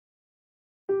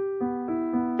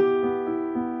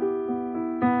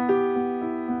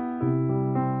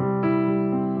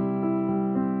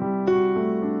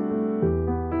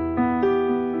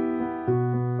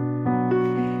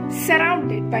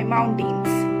by mountains.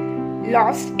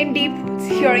 Lost in deep woods,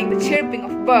 hearing the chirping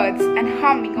of birds and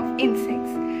humming of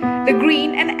insects, the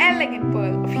green and elegant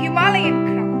pearl of Himalayan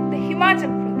crown, the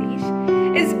Himachal Pradesh,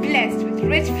 is blessed with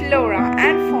rich flora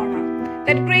and fauna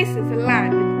that graces the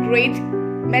land with great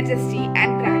majesty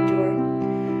and grandeur.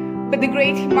 But the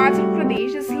great Himachal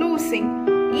Pradesh is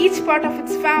losing each part of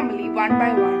its family one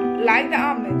by one, like the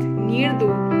Amit,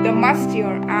 Nirdu, the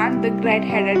Mustir, and the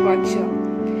red-headed vulture.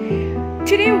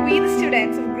 Today, we, the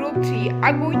students of Group 3,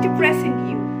 are going to present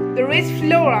you the rich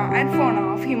flora and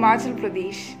fauna of Himachal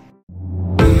Pradesh.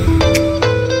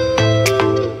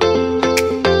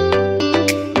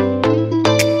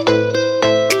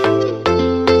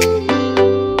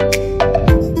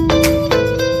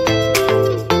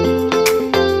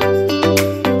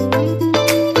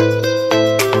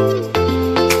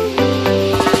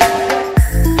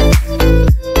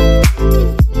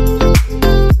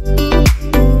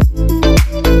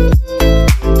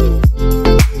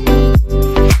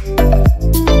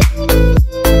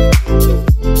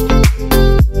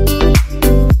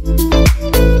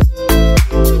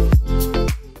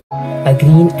 A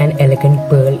green and elegant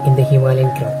pearl in the Himalayan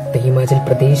crown, the Himachal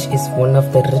Pradesh is one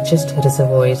of the richest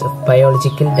reservoirs of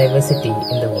biological diversity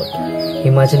in the world.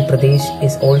 Himachal Pradesh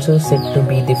is also said to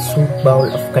be the fruit bowl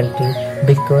of country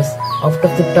because out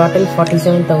of the total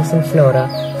 47,000 flora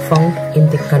found in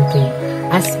the country,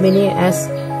 as many as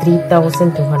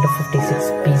 3,256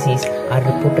 species are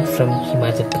reported from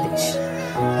Himachal Pradesh.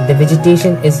 The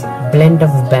vegetation is blend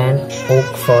of ban,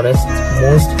 oak forest,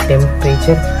 moist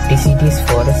temperature, deciduous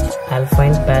forest,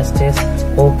 alpine pastures,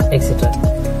 oak, etc.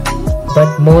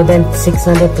 But more than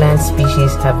 600 plant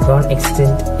species have gone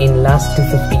extinct in last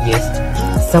 250 years.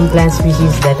 Some plant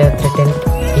species that are threatened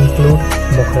include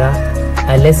mohra,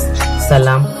 alis,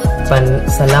 salam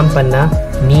panna,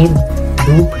 neer,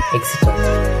 dhoop, etc.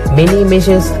 Many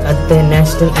measures at the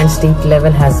national and state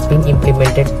level has been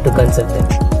implemented to conserve them.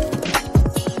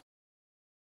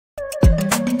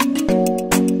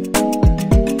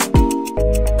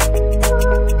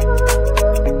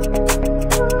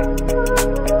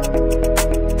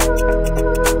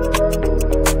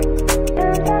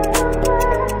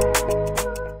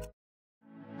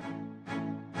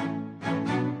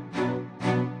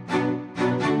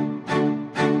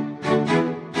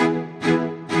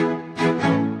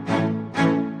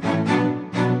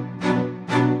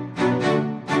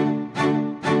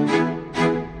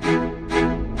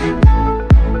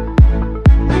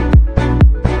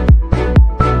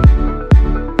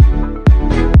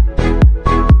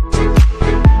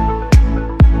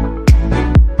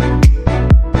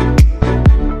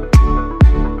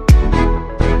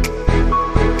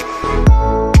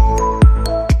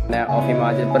 Of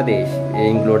Himachal Pradesh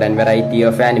include a variety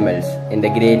of animals in the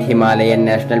Great Himalayan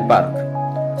National Park.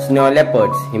 Snow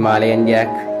leopards, Himalayan yak,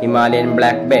 Himalayan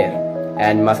black bear,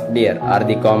 and musk deer are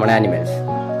the common animals.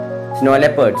 Snow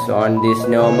leopards on the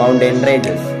snow mountain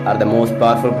ranges are the most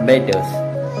powerful predators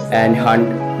and hunt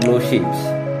blue sheep.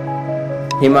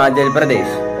 Himachal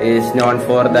Pradesh is known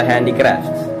for the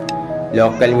handicrafts.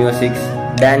 Local musics,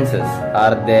 dances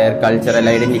are their cultural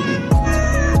identity.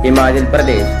 Himachal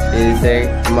Pradesh is a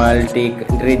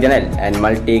multi-regional and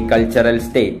multicultural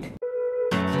state.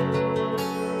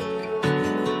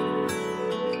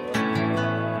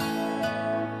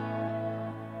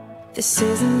 This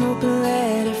is an open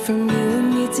letter from you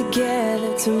and me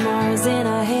together. Tomorrow's in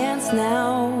our hands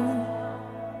now.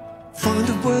 Find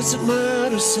the words that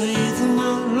matter, say them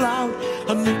out loud,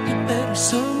 and make it better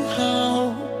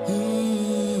somehow.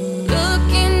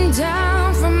 Looking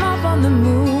down from up on the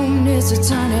moon, it's a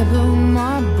tiny blue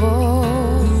marble.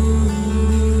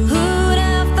 Who'd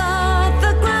have thought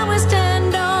the ground would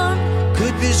stand on?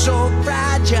 Could be so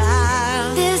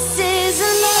fragile. This is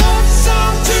a love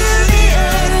song to the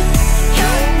earth.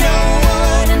 You're no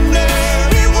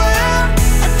ordinary world,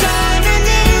 a diamond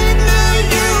in the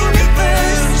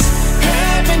universe.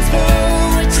 Heaven's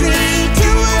poetry to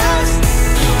us.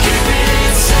 Keep it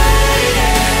inside,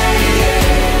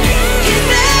 keep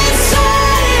it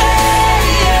inside,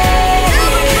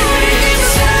 never put it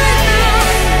inside,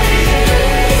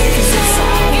 'cause it's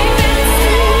all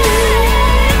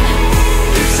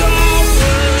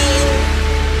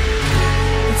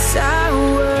It's our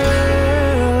world.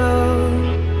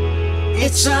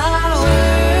 it's our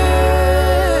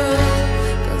world,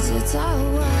 'cause it's our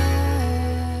world.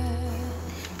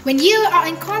 When you are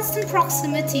in constant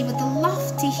proximity with the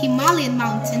lofty Himalayan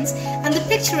mountains and the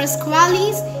picturesque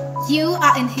valleys, you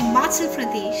are in Himachal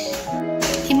Pradesh.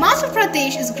 Himachal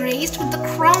Pradesh is graced with the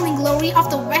crowning glory of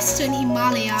the western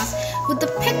Himalayas, with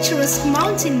the picturesque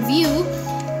mountain view,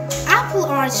 apple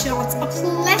orchards, a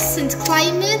pleasant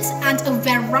climate, and a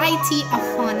variety of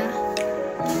fauna.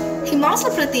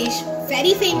 Himachal Pradesh,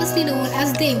 very famously known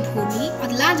as Devbhumi, or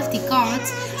the land of the gods,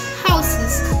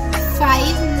 houses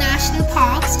 5 national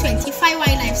parks, 25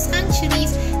 wildlife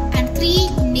sanctuaries, and 3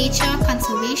 nature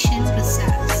conservation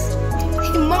reserves.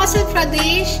 Himachal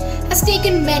Pradesh has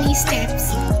taken many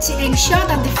steps to ensure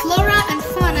that the flora and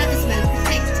fauna is well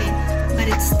protected, but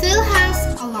it still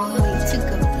has a long way to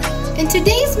go. In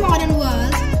today's modern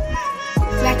world,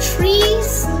 where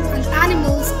trees and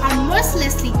animals are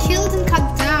mercilessly killed and cut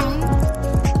down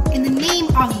in the name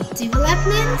of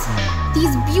development,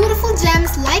 these beautiful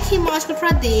gems like Himachal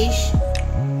Pradesh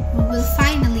will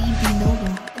finally be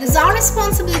noble. It is our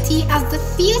responsibility as the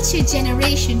future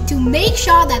generation to make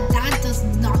sure that that does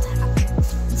not happen.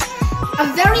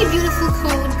 A very beautiful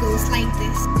quote goes like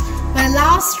this: when the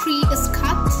last tree is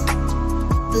cut,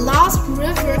 the last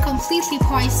river completely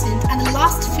poisoned, and the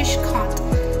last fish caught,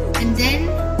 and then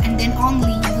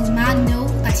only will man know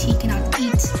that he cannot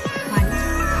eat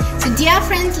money. So dear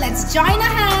friends, let's join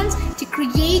our hands to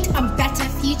create a better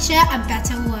future, a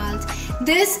better world.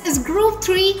 This is Group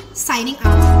 3 signing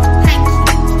out. Thank you.